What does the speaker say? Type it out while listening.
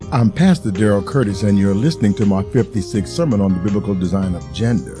I'm Pastor Darrell Curtis, and you're listening to my 56th sermon on the biblical design of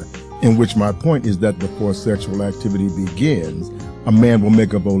gender, in which my point is that before sexual activity begins, a man will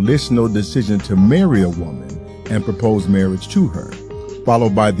make a volitional decision to marry a woman and propose marriage to her,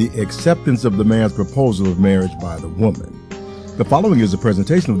 followed by the acceptance of the man's proposal of marriage by the woman. The following is a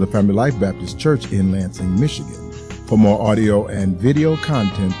presentation of the Family Life Baptist Church in Lansing, Michigan. For more audio and video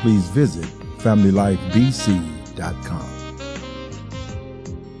content, please visit FamilyLifeBC.com.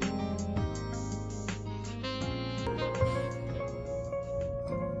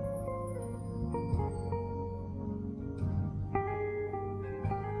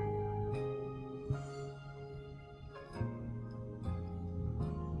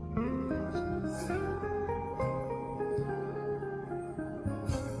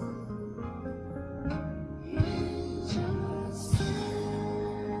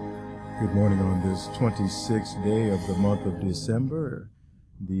 Good morning on this 26th day of the month of December,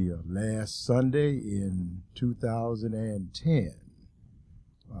 the last Sunday in 2010.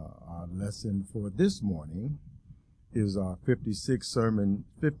 Our lesson for this morning is our 56th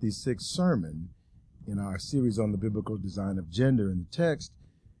sermon in our series on the biblical design of gender. And the text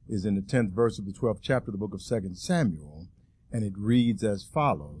is in the 10th verse of the 12th chapter of the book of 2 Samuel, and it reads as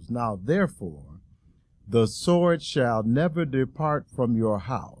follows: Now therefore, the sword shall never depart from your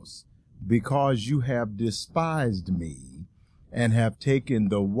house, because you have despised me, and have taken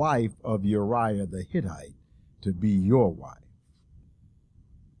the wife of Uriah the Hittite to be your wife.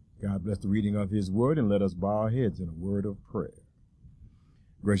 God bless the reading of his word, and let us bow our heads in a word of prayer.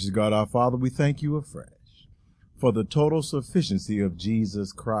 Gracious God, our Father, we thank you afresh for the total sufficiency of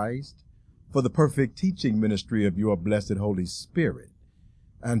Jesus Christ, for the perfect teaching ministry of your blessed Holy Spirit,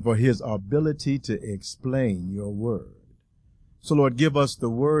 and for his ability to explain your word. So, Lord, give us the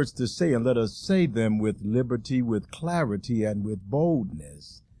words to say, and let us say them with liberty, with clarity, and with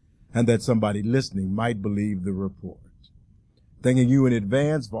boldness, and that somebody listening might believe the report. Thanking you in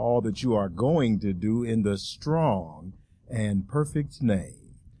advance for all that you are going to do in the strong and perfect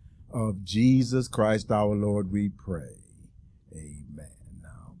name of Jesus Christ our Lord, we pray. Amen.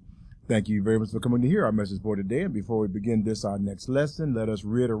 Now, thank you very much for coming to hear our message for today. And before we begin our next lesson, let us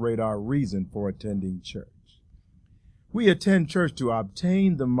reiterate our reason for attending church. We attend church to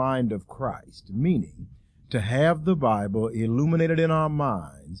obtain the mind of Christ, meaning to have the Bible illuminated in our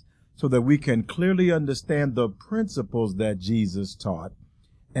minds so that we can clearly understand the principles that Jesus taught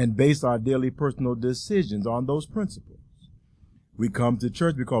and base our daily personal decisions on those principles. We come to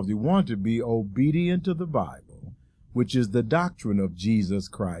church because we want to be obedient to the Bible, which is the doctrine of Jesus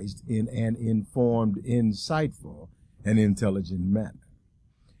Christ, in an informed, insightful, and intelligent manner.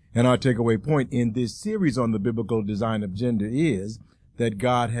 And our takeaway point in this series on the biblical design of gender is that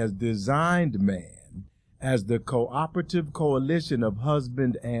God has designed man as the cooperative coalition of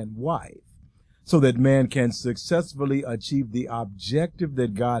husband and wife so that man can successfully achieve the objective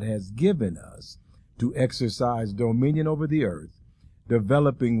that God has given us to exercise dominion over the earth,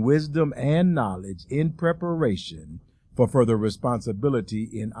 developing wisdom and knowledge in preparation for further responsibility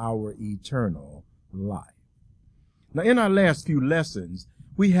in our eternal life. Now, in our last few lessons,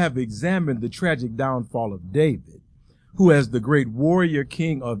 we have examined the tragic downfall of David, who, as the great warrior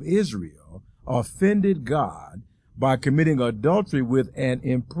king of Israel, offended God by committing adultery with and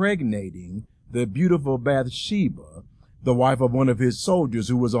impregnating the beautiful Bathsheba, the wife of one of his soldiers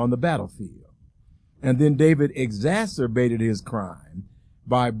who was on the battlefield. And then David exacerbated his crime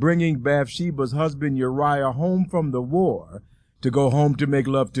by bringing Bathsheba's husband Uriah home from the war to go home to make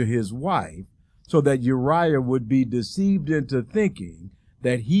love to his wife, so that Uriah would be deceived into thinking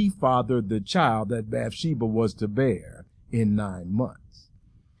that he fathered the child that Bathsheba was to bear in 9 months.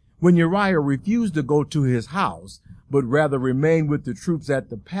 When Uriah refused to go to his house, but rather remained with the troops at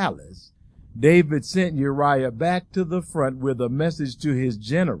the palace, David sent Uriah back to the front with a message to his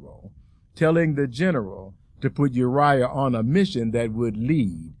general, telling the general to put Uriah on a mission that would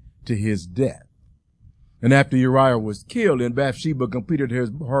lead to his death. And after Uriah was killed and Bathsheba completed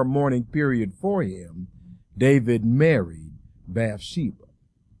her mourning period for him, David married Bathsheba.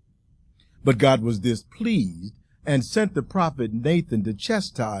 But God was displeased and sent the prophet Nathan to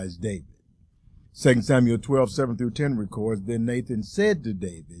chastise David. 2 Samuel 12:7-10 records, Then Nathan said to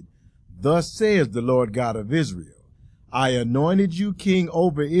David, Thus says the Lord God of Israel, I anointed you king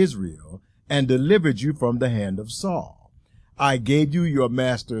over Israel and delivered you from the hand of Saul. I gave you your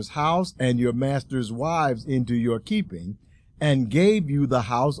master's house and your master's wives into your keeping, and gave you the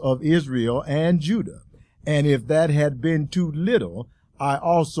house of Israel and Judah. And if that had been too little, I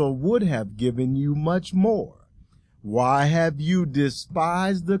also would have given you much more. Why have you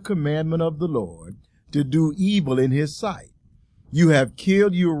despised the commandment of the Lord to do evil in his sight? You have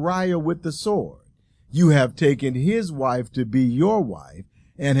killed Uriah with the sword. You have taken his wife to be your wife,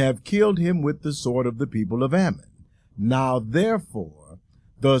 and have killed him with the sword of the people of Ammon. Now therefore,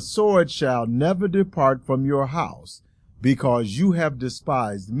 the sword shall never depart from your house, because you have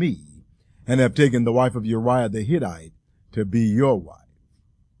despised me, and have taken the wife of Uriah the Hittite to be your wife.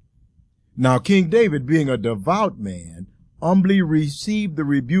 Now King David, being a devout man, humbly received the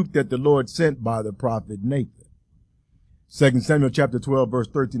rebuke that the Lord sent by the prophet Nathan. 2 Samuel chapter 12, verse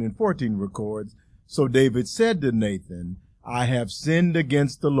 13 and 14 records, So David said to Nathan, I have sinned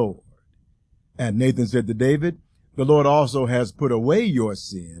against the Lord. And Nathan said to David, The Lord also has put away your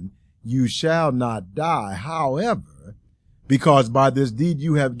sin. You shall not die. However, because by this deed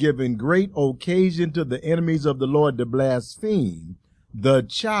you have given great occasion to the enemies of the Lord to blaspheme, the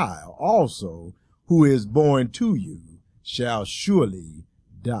child also who is born to you shall surely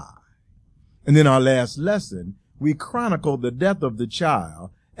die. And in our last lesson, we chronicle the death of the child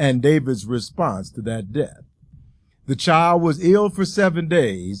and David's response to that death. The child was ill for 7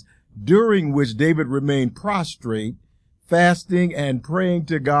 days, during which David remained prostrate, fasting and praying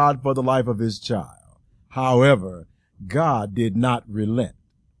to God for the life of his child. However, God did not relent.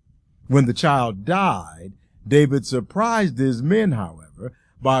 When the child died, David surprised his men, however,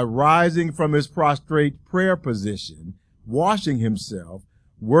 by rising from his prostrate prayer position, washing himself,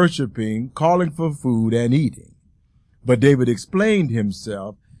 worshiping, calling for food, and eating. But David explained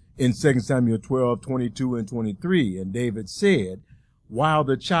himself in 2 Samuel 12, 22 and 23, and David said, While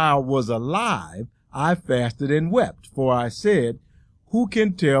the child was alive, I fasted and wept, for I said, Who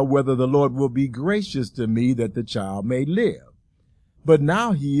can tell whether the Lord will be gracious to me that the child may live? But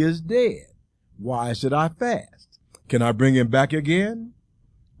now he is dead. Why should I fast? Can I bring him back again?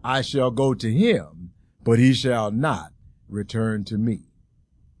 I shall go to him, but he shall not return to me.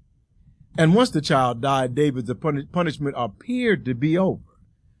 And once the child died, David's punishment appeared to be over.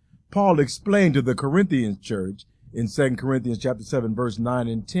 Paul explained to the Corinthian church in 2 Corinthians chapter 7, verse 9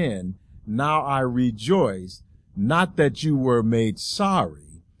 and 10, Now I rejoice, not that you were made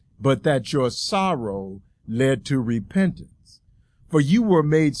sorry, but that your sorrow led to repentance. For you were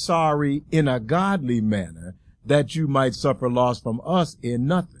made sorry in a godly manner, that you might suffer loss from us in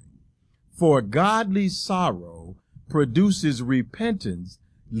nothing. For godly sorrow produces repentance,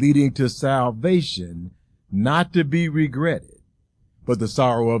 leading to salvation, not to be regretted. But the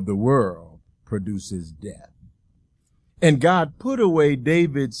sorrow of the world produces death. And God put away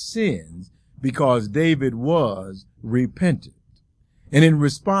David's sins because David was repentant. And in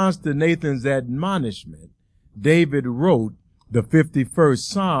response to Nathan's admonishment, David wrote the 51st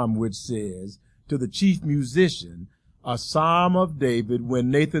Psalm, which says, to the chief musician, a psalm of David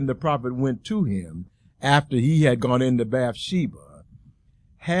when Nathan the prophet went to him after he had gone into Bathsheba.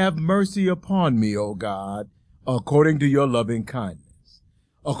 Have mercy upon me, O God, according to your loving kindness.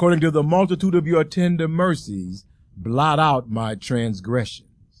 According to the multitude of your tender mercies, blot out my transgressions.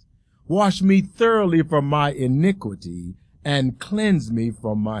 Wash me thoroughly from my iniquity and cleanse me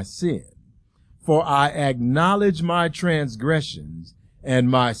from my sin. For I acknowledge my transgressions, and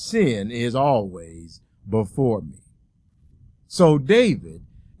my sin is always before me. So David,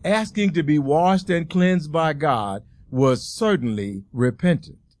 asking to be washed and cleansed by God, was certainly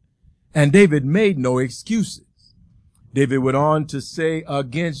repentant. And David made no excuses. David went on to say,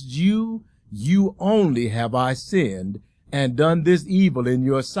 Against you, you only have I sinned, and done this evil in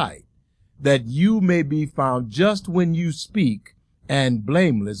your sight, that you may be found just when you speak, and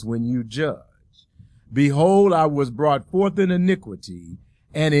blameless when you judge. Behold, I was brought forth in iniquity,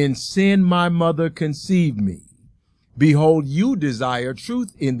 and in sin my mother conceived me. Behold, you desire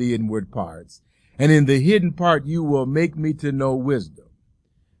truth in the inward parts, and in the hidden part you will make me to know wisdom.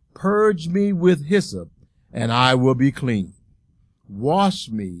 Purge me with hyssop, and I will be clean. Wash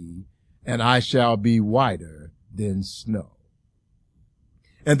me, and I shall be whiter than snow.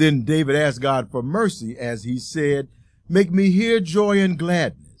 And then David asked God for mercy as he said, Make me hear joy and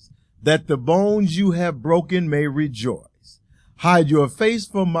gladness, that the bones you have broken may rejoice. Hide your face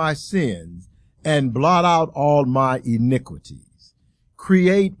from my sins, and blot out all my iniquities.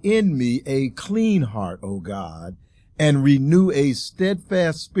 Create in me a clean heart, O God, and renew a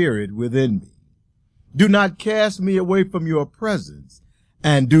steadfast spirit within me. Do not cast me away from your presence,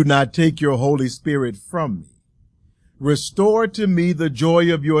 and do not take your Holy Spirit from me. Restore to me the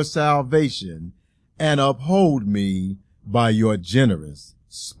joy of your salvation, and uphold me by your generous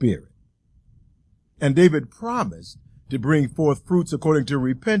spirit. And David promised to bring forth fruits according to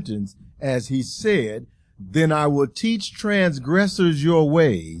repentance, as he said, Then I will teach transgressors your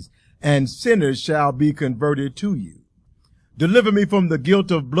ways, and sinners shall be converted to you. Deliver me from the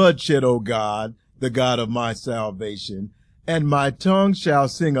guilt of bloodshed, O God, the God of my salvation, and my tongue shall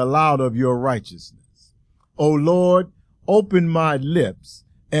sing aloud of your righteousness. O Lord, open my lips,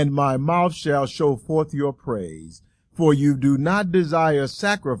 and my mouth shall show forth your praise. For you do not desire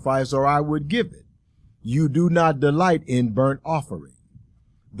sacrifice, or I would give it. You do not delight in burnt offering.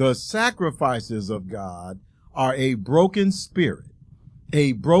 The sacrifices of God are a broken spirit,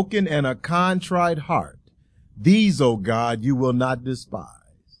 a broken and a contrite heart. These, O God, you will not despise.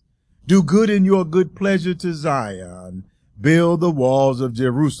 Do good in your good pleasure to Zion. Build the walls of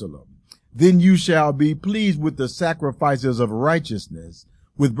Jerusalem. Then you shall be pleased with the sacrifices of righteousness,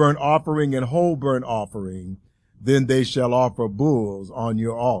 with burnt offering and whole burnt offering. Then they shall offer bulls on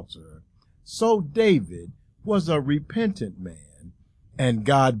your altar. So David was a repentant man, and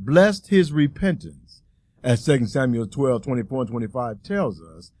God blessed his repentance. As 2 Samuel 12:24 and 25 tells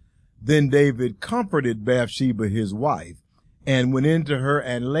us, then David comforted Bathsheba his wife, and went into her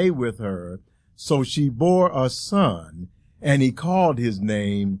and lay with her. So she bore a son, and he called his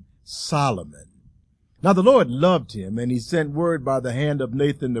name Solomon. Now the Lord loved him, and he sent word by the hand of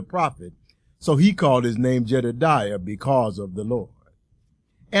Nathan the prophet. So he called his name Jedediah, because of the Lord.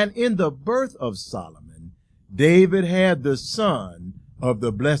 And in the birth of Solomon, David had the son of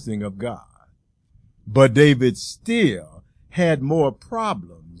the blessing of God. But David still had more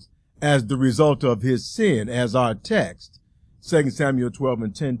problems as the result of his sin, as our text, 2 Samuel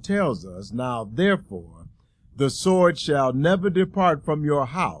 12:10 tells us. Now therefore, the sword shall never depart from your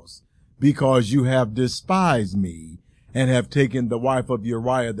house, because you have despised me, and have taken the wife of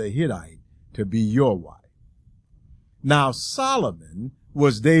Uriah the Hittite to be your wife. Now Solomon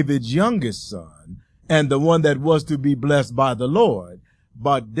was David's youngest son, and the one that was to be blessed by the Lord,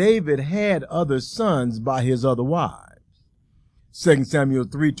 but David had other sons by his other wives. 2 Samuel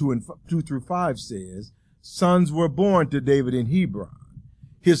 3:2-5 says, sons were born to David in Hebron.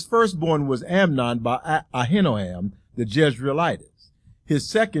 His firstborn was Amnon by Ahinoam the Jezreelitess. His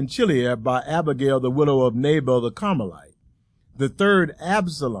second Chileab by Abigail the widow of Nabal the Carmelite. The third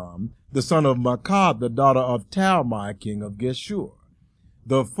Absalom, the son of Maacah, the daughter of Talmai, king of Geshur.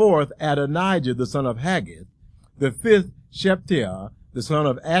 The fourth Adonijah, the son of Haggith. The fifth Shephatiah, the son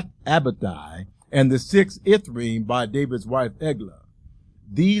of Abitai. And the sixth Ithream by David's wife Eglah.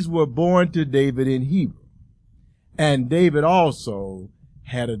 These were born to David in Hebron. And David also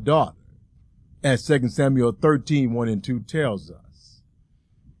had a daughter, as 2 Samuel 13:1-2 tells us.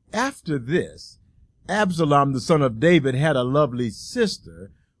 After this, Absalom, the son of David, had a lovely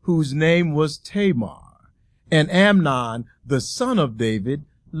sister whose name was Tamar, and Amnon, the son of David,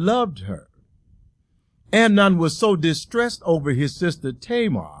 loved her. Amnon was so distressed over his sister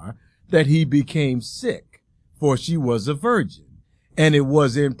Tamar that he became sick, for she was a virgin, and it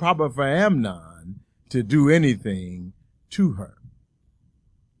was improper for Amnon to do anything to her.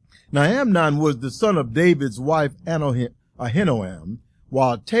 Now Amnon was the son of David's wife Ahinoam,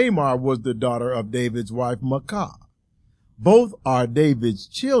 while Tamar was the daughter of David's wife Maacah. Both are David's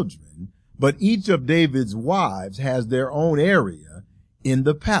children, but each of David's wives has their own area in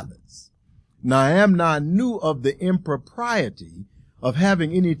the palace. Now Amnon knew of the impropriety of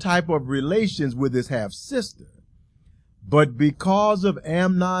having any type of relations with his half-sister, but because of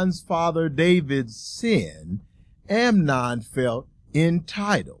Amnon's father David's sin, Amnon felt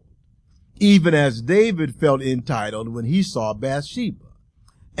entitled, even as David felt entitled when he saw Bathsheba.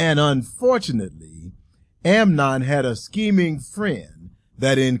 And unfortunately, Amnon had a scheming friend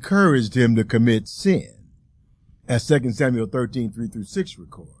that encouraged him to commit sin, as 2 Samuel 13:3-6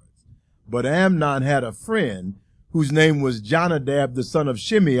 records. But Amnon had a friend whose name was Jonadab, the son of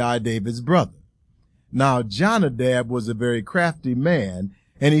Shimei, David's brother. Now Jonadab was a very crafty man,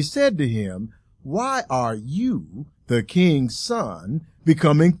 and he said to him, why are you, the king's son,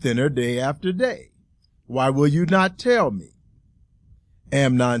 becoming thinner day after day? Why will you not tell me?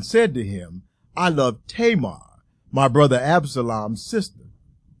 Amnon said to him, I love Tamar, my brother Absalom's sister.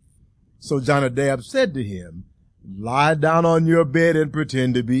 So Jonadab said to him, lie down on your bed and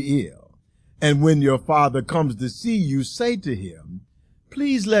pretend to be ill. And when your father comes to see you, say to him,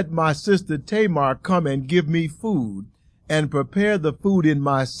 please let my sister Tamar come and give me food, and prepare the food in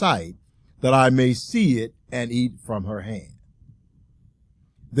my sight, that I may see it and eat from her hand.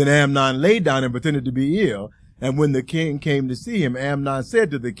 Then Amnon lay down and pretended to be ill, and when the king came to see him, Amnon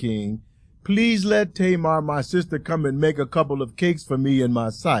said to the king, please let Tamar, my sister, come and make a couple of cakes for me in my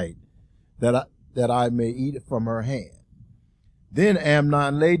sight, that I may eat from her hand. Then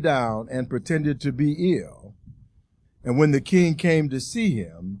Amnon lay down and pretended to be ill. And when the king came to see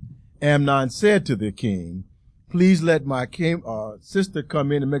him, Amnon said to the king, please let my sister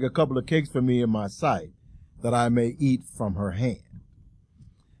come in and make a couple of cakes for me in my sight, that I may eat from her hand.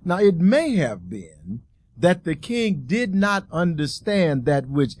 Now it may have been that the king did not understand that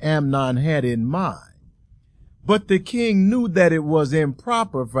which Amnon had in mind. But the king knew that it was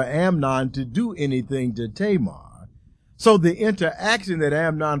improper for Amnon to do anything to Tamar, so the interaction that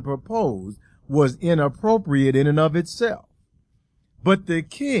Amnon proposed was inappropriate in and of itself. But the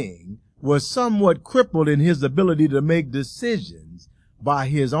king was somewhat crippled in his ability to make decisions by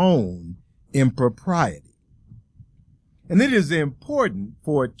his own impropriety. And it is important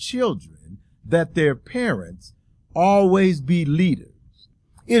for children that their parents always be leaders.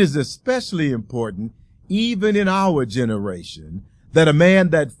 It is especially important, even in our generation, that a man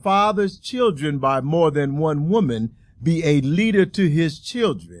that fathers children by more than one woman be a leader to his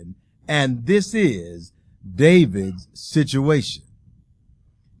children, and this is David's situation.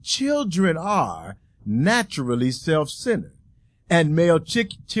 Children are naturally self-centered, and male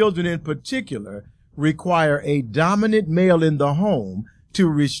children in particular require a dominant male in the home to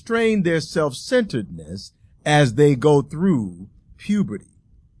restrain their self-centeredness as they go through puberty.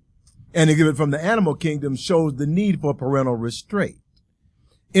 An exhibit from the animal kingdom shows the need for parental restraint.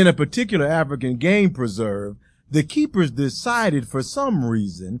 In a particular African game preserve, the keepers decided for some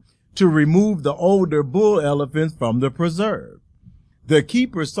reason to remove the older bull elephants from the preserve. The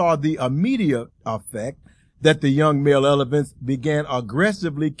keepers saw the immediate effect that the young male elephants began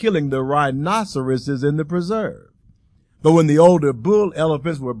aggressively killing the rhinoceroses in the preserve. But when the older bull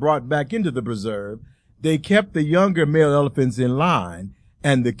elephants were brought back into the preserve, they kept the younger male elephants in line,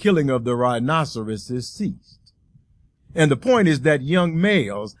 and the killing of the rhinoceroses ceased. And the point is that young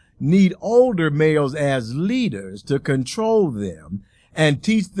males need older males as leaders to control them and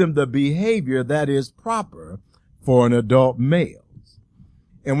teach them the behavior that is proper for an adult male.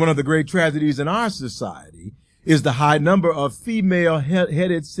 And one of the great tragedies in our society is the high number of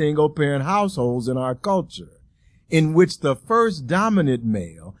female-headed single-parent households in our culture, in which the first dominant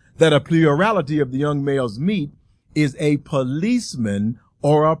male that a plurality of the young males meet is a policeman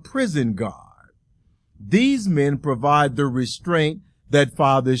or a prison guard. These men provide the restraint that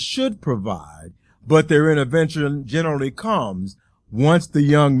fathers should provide, but their intervention generally comes once the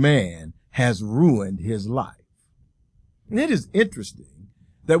young man has ruined his life. And it is interesting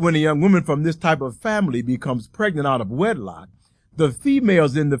that when a young woman from this type of family becomes pregnant out of wedlock, the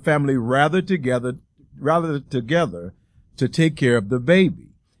females in the family rally together to take care of the baby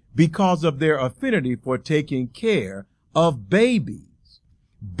because of their affinity for taking care of babies.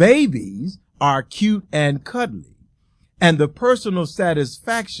 Babies are cute and cuddly, and the personal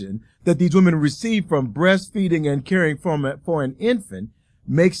satisfaction that these women receive from breastfeeding and caring for an infant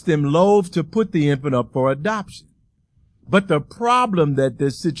makes them loath to put the infant up for adoption. But the problem that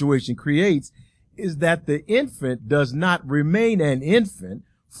this situation creates is that the infant does not remain an infant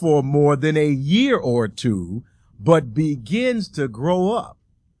for more than a year or two, but begins to grow up.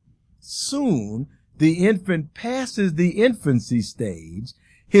 Soon, the infant passes the infancy stage.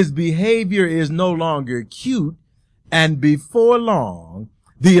 His behavior is no longer cute, and before long,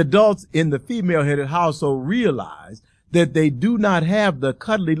 the adults in the female-headed household realize that they do not have the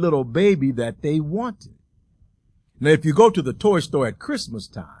cuddly little baby that they wanted. Now, if you go to the toy store at Christmas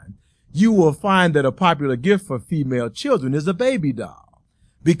time, you will find that a popular gift for female children is a baby doll,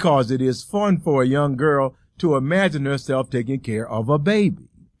 because it is fun for a young girl to imagine herself taking care of a baby.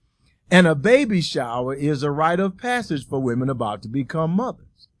 And a baby shower is a rite of passage for women about to become mothers.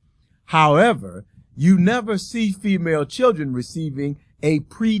 However, you never see female children receiving a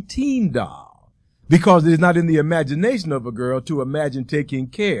preteen doll, because it is not in the imagination of a girl to imagine taking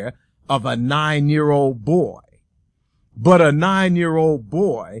care of a 9-year-old boy. But a 9-year-old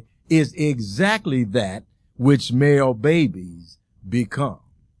boy is exactly that which male babies become.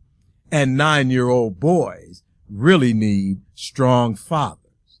 And 9-year-old boys really need strong fathers.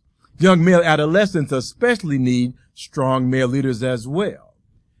 Young male adolescents especially need strong male leaders as well.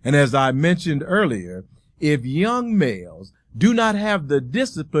 And as I mentioned earlier, if young males do not have the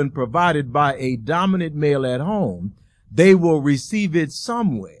discipline provided by a dominant male at home, they will receive it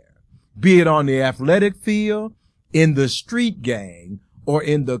somewhere, be it on the athletic field, in the street gang, or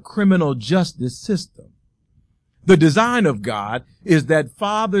in the criminal justice system. The design of God is that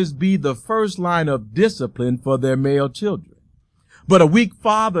fathers be the first line of discipline for their male children. But a weak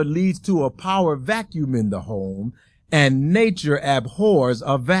father leads to a power vacuum in the home, and nature abhors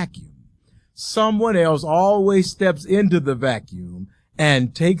a vacuum. Someone else always steps into the vacuum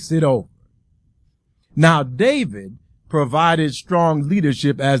and takes it over. Now, David provided strong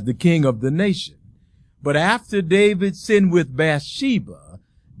leadership as the king of the nation. But after David sinned with Bathsheba,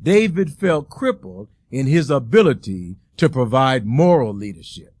 David felt crippled in his ability to provide moral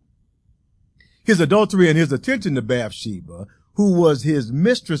leadership. His adultery and his attention to Bathsheba, who was his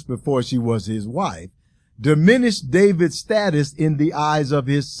mistress before she was his wife, diminished David's status in the eyes of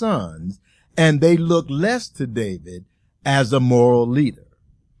his sons, and they looked less to David as a moral leader.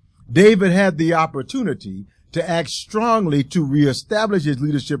 David had the opportunity to act strongly to reestablish his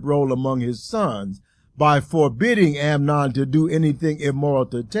leadership role among his sons by forbidding Amnon to do anything immoral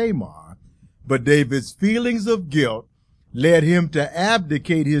to Tamar, but David's feelings of guilt led him to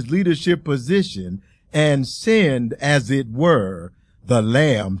abdicate his leadership position and send, as it were, the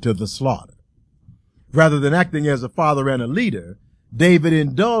lamb to the slaughter. Rather than acting as a father and a leader, David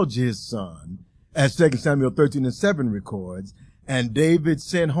indulged his son, as 2 Samuel 13:7 records, and David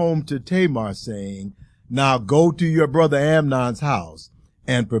sent home to Tamar, saying, "Now go to your brother Amnon's house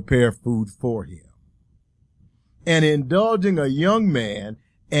and prepare food for him." And indulging a young man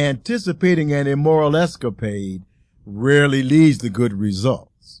anticipating an immoral escapade rarely leads to good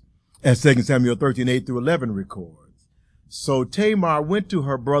results, as 2 Samuel 13:8-11 records. So Tamar went to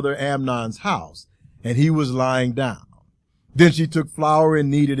her brother Amnon's house, and he was lying down. Then she took flour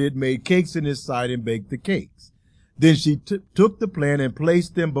and kneaded it, made cakes in his sight, and baked the cakes. Then she took the plant and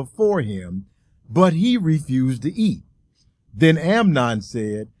placed them before him, but he refused to eat. Then Amnon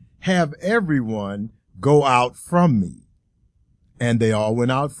said, "Have everyone go out from me." And they all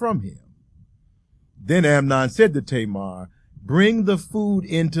went out from him. Then Amnon said to Tamar, "Bring the food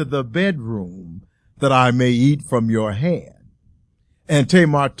into the bedroom, that I may eat from your hand." And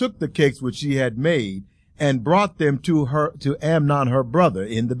Tamar took the cakes which she had made and brought them to Amnon her brother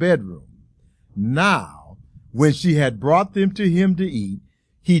in the bedroom. Now, when she had brought them to him to eat,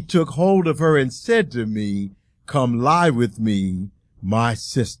 he took hold of her and said to me, "Come lie with me, my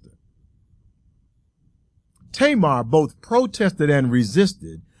sister." Tamar both protested and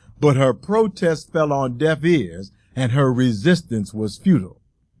resisted, but her protest fell on deaf ears and her resistance was futile.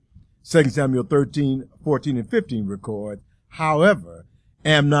 2 Samuel 13:14-15 records, however,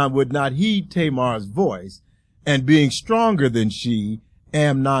 Amnon would not heed Tamar's voice, and being stronger than she,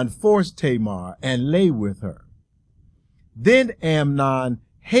 Amnon forced Tamar and lay with her. Then Amnon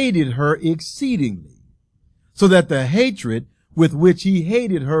hated her exceedingly, so that the hatred with which he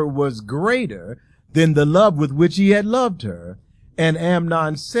hated her was greater than the love with which he had loved her. And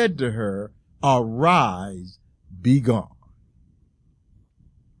Amnon said to her, "Arise, be gone."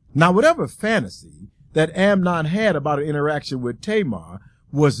 Now, whatever fantasy that Amnon had about an interaction with Tamar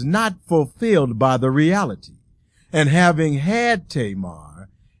was not fulfilled by the reality. And having had Tamar,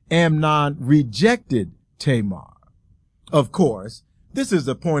 Amnon rejected Tamar. Of course, this is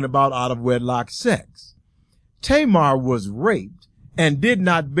the point about out-of-wedlock sex. Tamar was raped and did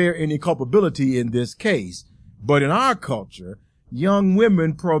not bear any culpability in this case, but in our culture, young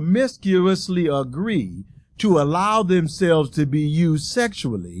women promiscuously agree to allow themselves to be used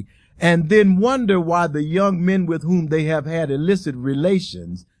sexually and then wonder why the young men with whom they have had illicit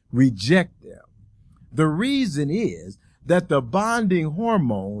relations reject them. The reason is that the bonding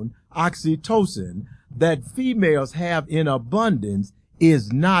hormone, oxytocin, that females have in abundance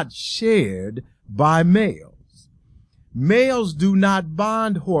is not shared by males. Males do not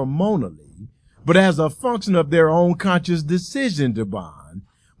bond hormonally, but as a function of their own conscious decision to bond,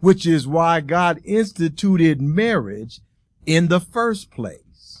 which is why God instituted marriage in the first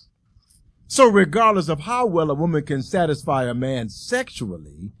place. So regardless of how well a woman can satisfy a man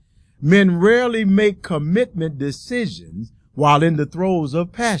sexually, men rarely make commitment decisions while in the throes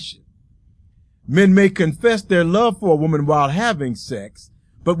of passion. Men may confess their love for a woman while having sex,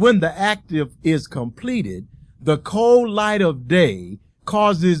 but when the act is completed, the cold light of day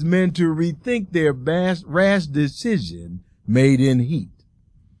causes men to rethink their rash decision made in heat.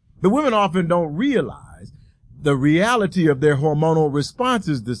 The women often don't realize the reality of their hormonal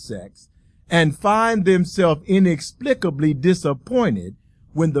responses to sex and find themselves inexplicably disappointed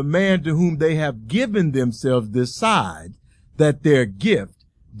when the man to whom they have given themselves decides that their gift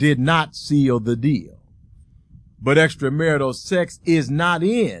did not seal the deal. But extramarital sex is not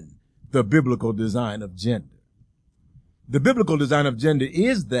in the biblical design of gender. The biblical design of gender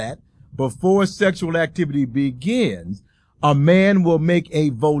is that before sexual activity begins, a man will make a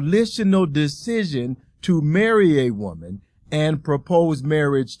volitional decision to marry a woman and propose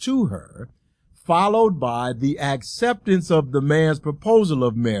marriage to her, followed by the acceptance of the man's proposal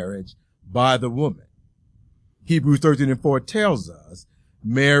of marriage by the woman. Hebrews 13:4 tells us,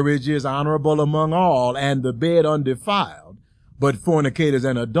 "Marriage is honorable among all, and the bed undefiled, but fornicators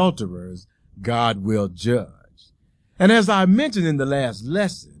and adulterers God will judge." And as I mentioned in the last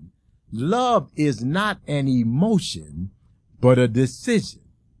lesson, love is not an emotion, but a decision.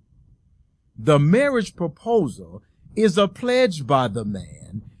 The marriage proposal is a pledge by the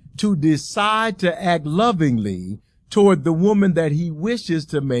man to decide to act lovingly toward the woman that he wishes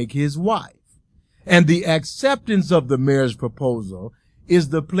to make his wife. And the acceptance of the marriage proposal is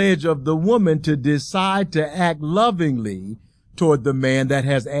the pledge of the woman to decide to act lovingly toward the man that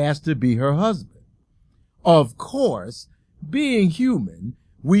has asked to be her husband. Of course, being human,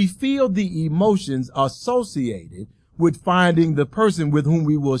 we feel the emotions associated with finding the person with whom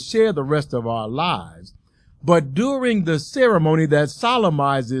we will share the rest of our lives. But during the ceremony that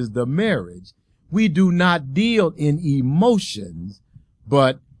solemnizes the marriage, we do not deal in emotions,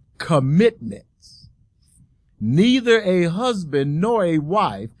 but commitments. Neither a husband nor a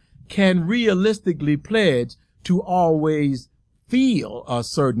wife can realistically pledge to always feel a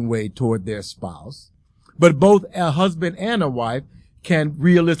certain way toward their spouse, but both a husband and a wife can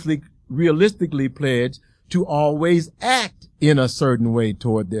realistically pledge to always act in a certain way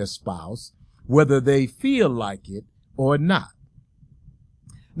toward their spouse, whether they feel like it or not.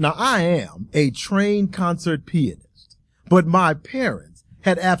 Now, I am a trained concert pianist, but my parents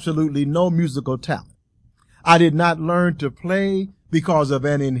had absolutely no musical talent. I did not learn to play because of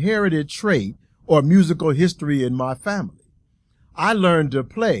an inherited trait or musical history in my family. I learned to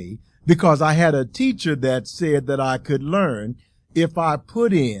play because I had a teacher that said that I could learn if I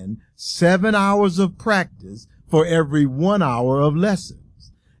put in 7 hours of practice for every 1 hour of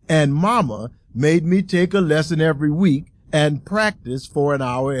lessons. And Mama made me take a lesson every week and practice for an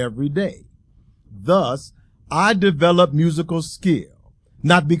hour every day. Thus, I developed musical skill,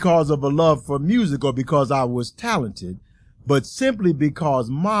 not because of a love for music or because I was talented, but simply because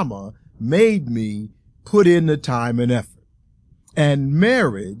Mama made me put in the time and effort. And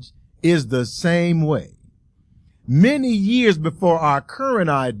marriage is the same way. Many years before our current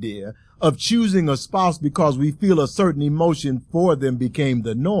idea of choosing a spouse because we feel a certain emotion for them became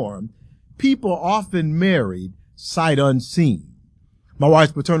the norm, people often married sight unseen. My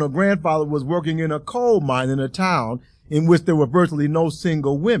wife's paternal grandfather was working in a coal mine in a town in which there were virtually no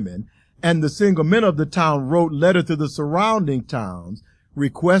single women, and the single men of the town wrote letters to the surrounding towns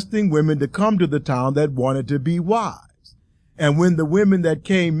requesting women to come to the town that wanted to be wives. And when the women that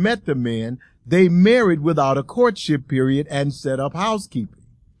came met the men, they married without a courtship period and set up housekeeping.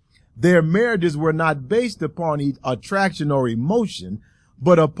 Their marriages were not based upon attraction or emotion,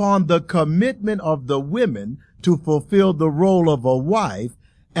 but upon the commitment of the women to fulfill the role of a wife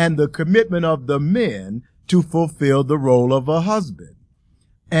and the commitment of the men to fulfill the role of a husband.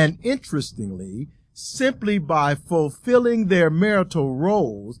 And interestingly, simply by fulfilling their marital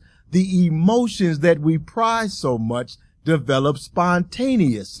roles, the emotions that we prize so much develop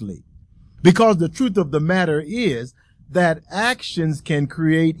spontaneously. Because the truth of the matter is that actions can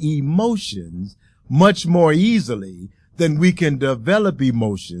create emotions much more easily than we can develop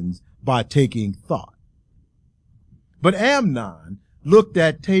emotions by taking thought. But Amnon looked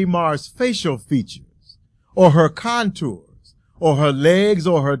at Tamar's facial features, or her contours, or her legs,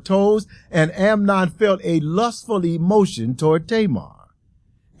 or her toes, and Amnon felt a lustful emotion toward Tamar.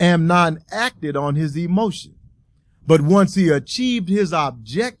 Amnon acted on his emotion. But once he achieved his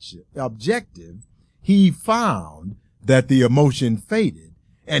objective, he found that the emotion faded,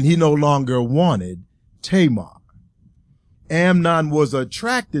 and he no longer wanted Tamar. Amnon was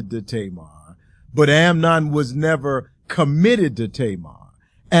attracted to Tamar, but Amnon was never committed to Tamar.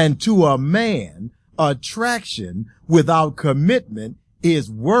 And to a man, attraction without commitment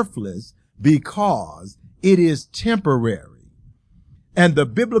is worthless because it is temporary. And the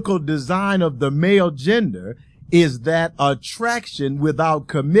biblical design of the male gender is that attraction without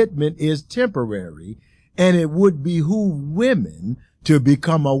commitment is temporary, and it would behoove women to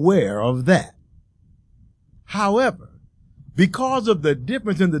become aware of that. However, because of the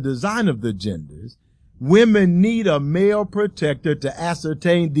difference in the design of the genders, women need a male protector to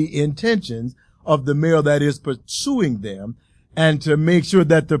ascertain the intentions of the male that is pursuing them and to make sure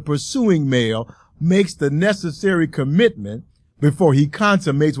that the pursuing male makes the necessary commitment before he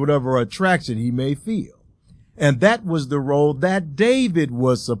consummates whatever attraction he may feel. And that was the role that David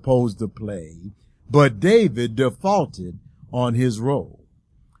was supposed to play, but David defaulted on his role.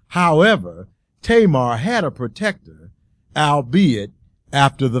 However, Tamar had a protector, albeit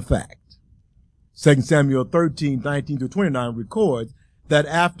after the fact. 2 Samuel 13:19-29 records that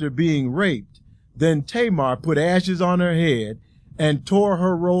after being raped, then Tamar put ashes on her head and tore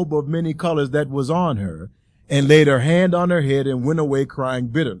her robe of many colors that was on her, and laid her hand on her head and went away crying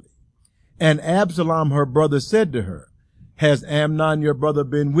bitterly. And Absalom, her brother, said to her, "Has Amnon your brother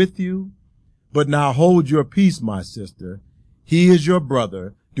been with you? But now hold your peace, my sister. He is your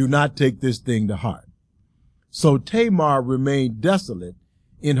brother. Do not take this thing to heart." So Tamar remained desolate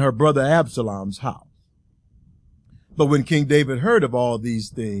in her brother Absalom's house. But when King David heard of all these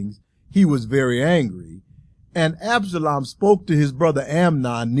things, he was very angry, and Absalom spoke to his brother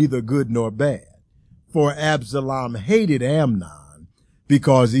Amnon neither good nor bad. for Absalom hated Amnon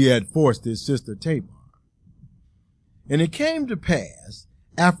because he had forced his sister Tamar. And it came to pass,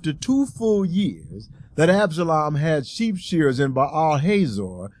 after 2 full years, that Absalom had sheep shearers in Baal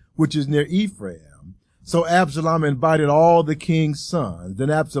Hazor, which is near Ephraim. So Absalom invited all the king's sons. Then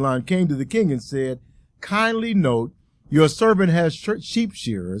Absalom came to the king and said, "Kindly note, your servant has sheep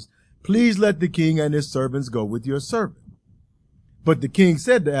shearers. Please let the king and his servants go with your servant." But the king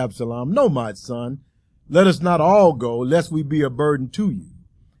said to Absalom, "No, my son, let us not all go, lest we be a burden to you."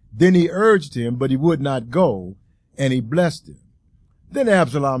 Then he urged him, but he would not go, and he blessed him. Then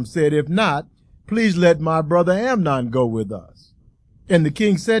Absalom said, "If not, please let my brother Amnon go with us." And the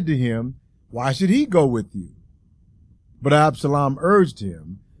king said to him, "Why should he go with you?" But Absalom urged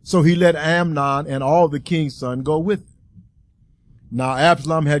him, so he let Amnon and all the king's sons go with him. Now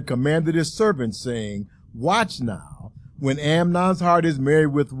Absalom had commanded his servants, saying, "Watch now, when Amnon's heart is merry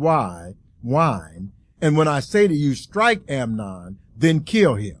with wine, and when I say to you, strike Amnon, then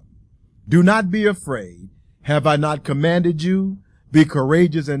kill him. Do not be afraid. Have I not commanded you? Be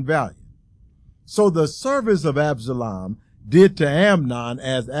courageous and valiant." So the servants of Absalom did to Amnon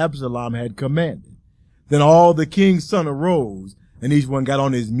as Absalom had commanded. Then all the king's sons arose, and each one got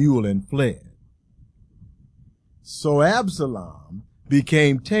on his mule and fled. So Absalom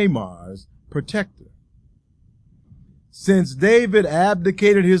became Tamar's protector. Since David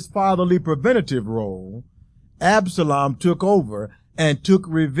abdicated his fatherly preventative role, Absalom took over and took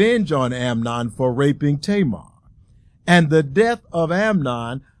revenge on Amnon for raping Tamar. And the death of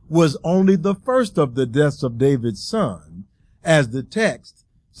Amnon was only the first of the deaths of David's son, as the text,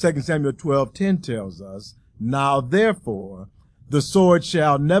 2 Samuel 12:10 tells us, "Now therefore, the sword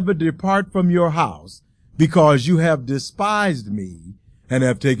shall never depart from your house, because you have despised me and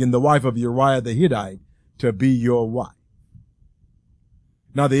have taken the wife of Uriah the Hittite to be your wife."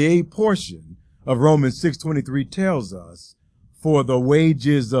 Now the 8th portion of Romans 6:23 tells us, "For the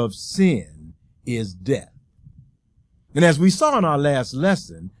wages of sin is death." And as we saw in our last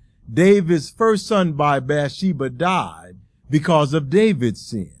lesson, David's first son by Bathsheba died because of David's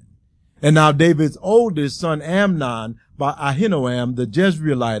sin. And now David's oldest son Amnon by Ahinoam the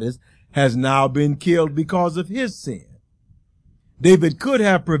Jezreelitess has now been killed because of his sin. David could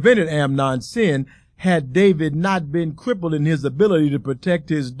have prevented Amnon's sin had David not been crippled in his ability to protect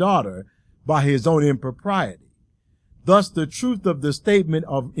his daughter by his own impropriety. Thus the truth of the statement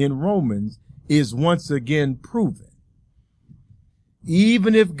in Romans is once again proven.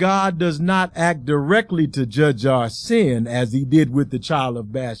 Even if God does not act directly to judge our sin as he did with the child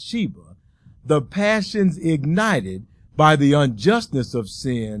of Bathsheba, the passions ignited by the unjustness of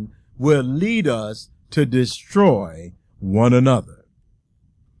sin will lead us to destroy one another.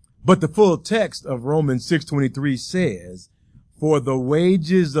 But the full text of Romans 6:23 says, "For the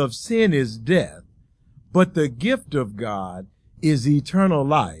wages of sin is death, but the gift of God is eternal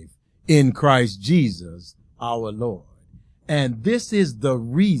life in Christ Jesus our Lord." And this is the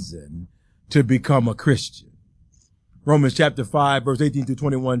reason to become a Christian. Romans chapter 5, verse 18 through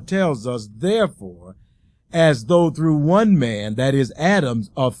 21 tells us, "Therefore, as though through one man, that is Adam's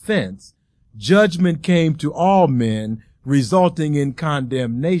offense, judgment came to all men, resulting in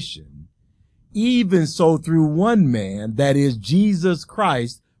condemnation, even so through one man, that is Jesus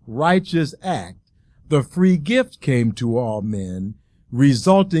Christ's righteous act, the free gift came to all men,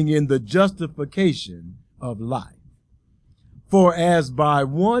 resulting in the justification of life. For as by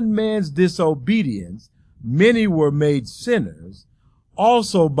one man's disobedience many were made sinners,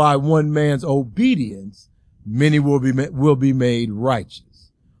 also by one man's obedience many will be made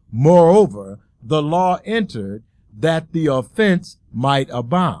righteous. Moreover, the law entered that the offense might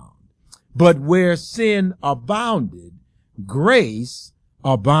abound. But where sin abounded, grace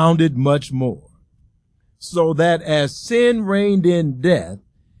abounded much more. So that as sin reigned in death,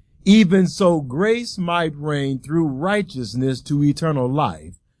 even so grace might reign through righteousness to eternal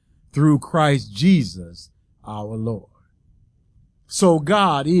life through Christ Jesus our Lord." So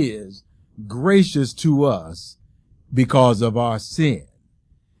God is gracious to us because of our sin.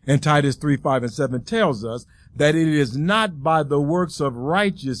 And Titus 3:5-7 tells us that it is not by the works of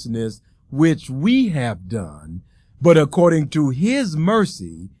righteousness which we have done, but according to his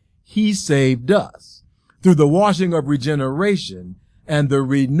mercy he saved us through the washing of regeneration and the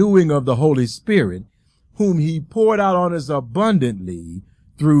renewing of the Holy Spirit, whom he poured out on us abundantly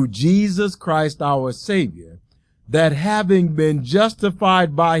through Jesus Christ our Savior, that having been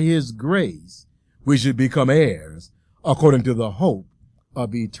justified by his grace, we should become heirs according to the hope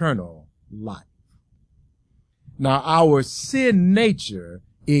of eternal life. Now our sin nature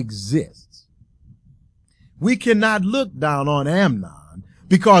exists. We cannot look down on Amnon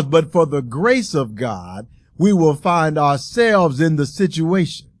because but for the grace of God, we will find ourselves in the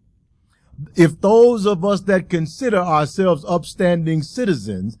situation. If those of us that consider ourselves upstanding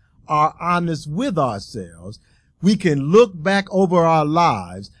citizens are honest with ourselves, we can look back over our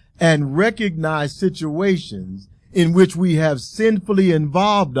lives and recognize situations in which we have sinfully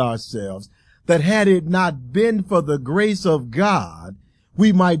involved ourselves, that had it not been for the grace of God,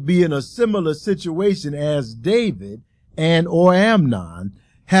 we might be in a similar situation as David and or Amnon,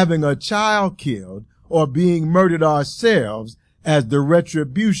 having a child killed or being murdered ourselves as the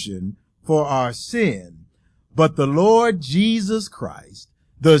retribution for our sin. But the Lord Jesus Christ,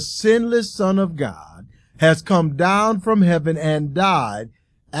 the sinless Son of God, has come down from heaven and died,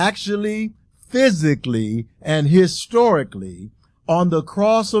 actually, physically, and historically, on the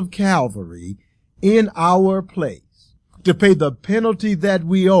cross of Calvary in our place, to pay the penalty that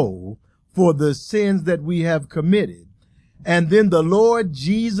we owe for the sins that we have committed. And then the Lord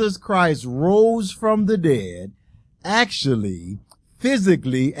Jesus Christ rose from the dead, actually,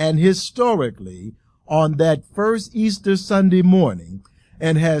 physically, and historically, on that first Easter Sunday morning,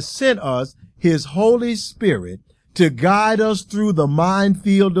 and has sent us his Holy Spirit to guide us through the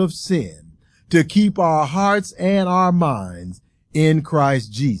minefield of sin, to keep our hearts and our minds in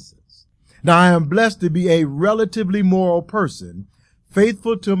Christ Jesus. Now, I am blessed to be a relatively moral person,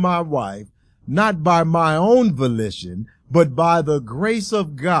 faithful to my wife, not by my own volition, but by the grace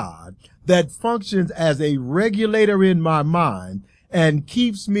of God that functions as a regulator in my mind and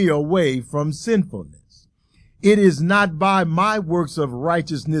keeps me away from sinfulness. It is not by my works of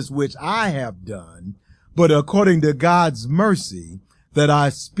righteousness which I have done, but according to God's mercy that I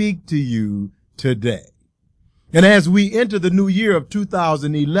speak to you today. And as we enter the new year of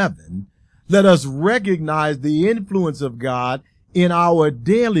 2011, let us recognize the influence of God in our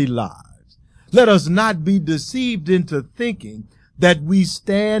daily lives. Let us not be deceived into thinking that we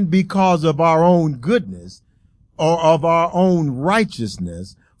stand because of our own goodness or of our own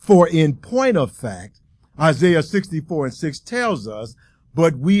righteousness. For in point of fact, Isaiah 64:6 tells us,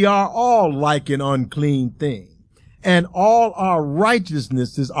 but we are all like an unclean thing, and all our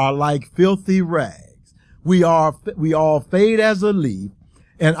righteousnesses are like filthy rags. We all fade as a leaf,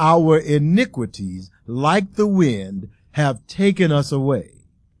 and our iniquities, like the wind, have taken us away.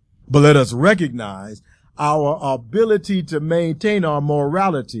 But let us recognize our ability to maintain our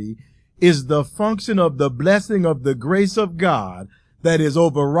morality is the function of the blessing of the grace of God that is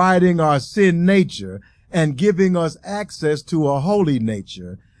overriding our sin nature and giving us access to a holy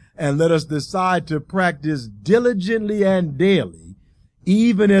nature. And let us decide to practice diligently and daily,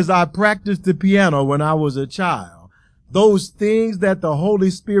 even as I practiced the piano when I was a child, those things that the Holy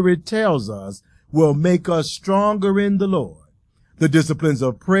Spirit tells us will make us stronger in the Lord. The disciplines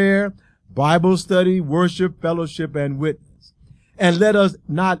of prayer, Bible study, worship, fellowship, and witness. And let us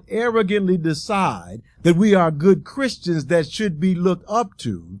not arrogantly decide that we are good Christians that should be looked up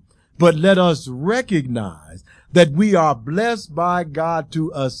to, but let us recognize that we are blessed by God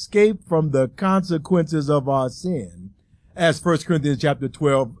to escape from the consequences of our sin. As 1 Corinthians chapter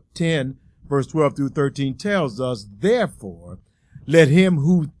 10, verse 12 through 13 tells us, therefore, let him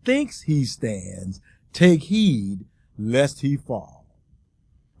who thinks he stands take heed lest he fall.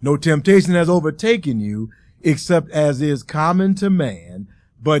 No temptation has overtaken you except as is common to man,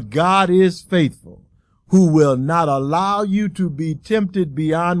 but God is faithful, who will not allow you to be tempted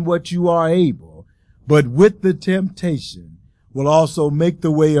beyond what you are able, but with the temptation will also make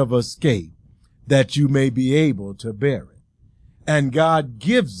the way of escape, that you may be able to bear it. And God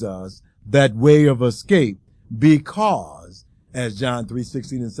gives us that way of escape because, as John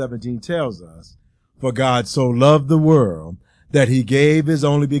 3:16 and 17 tells us, for God so loved the world that he gave his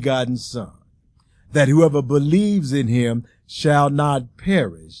only begotten Son, that whoever believes in him shall not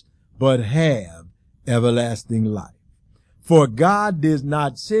perish, but have everlasting life. For God did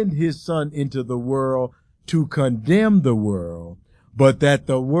not send his Son into the world to condemn the world, but that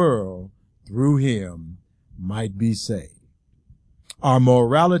the world through him might be saved. Our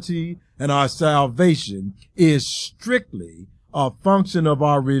morality and our salvation is strictly a function of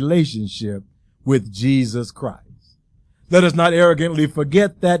our relationship with Jesus Christ. Let us not arrogantly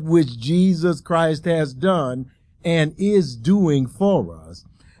forget that which Jesus Christ has done and is doing for us,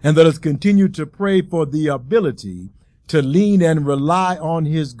 and let us continue to pray for the ability to lean and rely on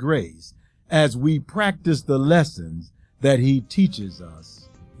his grace as we practice the lessons that he teaches us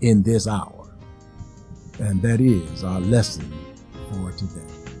in this hour. And that is our lesson for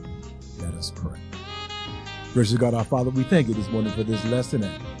today. Let us pray. Gracious God, our Father, we thank you this morning for this lesson.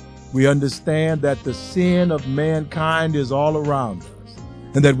 And we understand that the sin of mankind is all around us,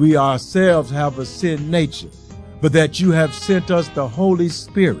 and that we ourselves have a sin nature. but that you have sent us the Holy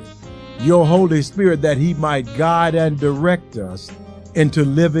Spirit, your Holy Spirit, that he might guide and direct us into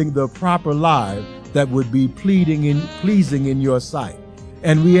living the proper life that would be pleasing in your sight.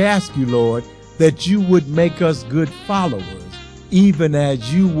 And we ask you, Lord, that you would make us good followers, even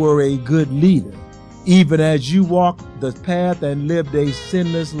as you were a good leader, even as you walked the path and lived a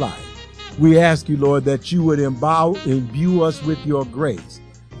sinless life. We ask you, Lord, that you would imbue us with your grace,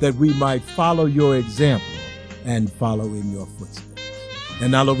 that we might follow your example and follow in your footsteps.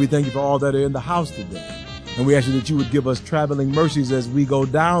 And now, Lord, we thank you for all that are in the house today. And we ask you that you would give us traveling mercies as we go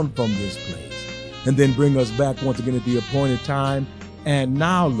down from this place, and then bring us back once again at the appointed time. And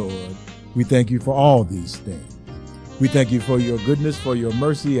now, Lord, we thank you for all these things. We thank you for your goodness, for your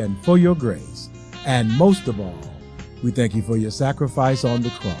mercy, and for your grace. And most of all, we thank you for your sacrifice on the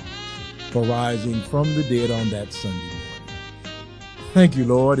cross, for rising from the dead on that Sunday morning. Thank you,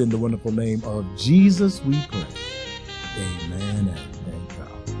 Lord, in the wonderful name of Jesus we pray. Amen and thank God.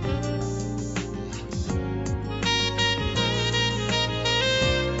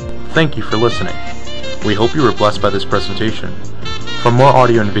 Thank you for listening. We hope you were blessed by this presentation. For more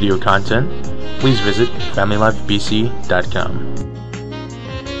audio and video content, please visit FamilyLifeBC.com.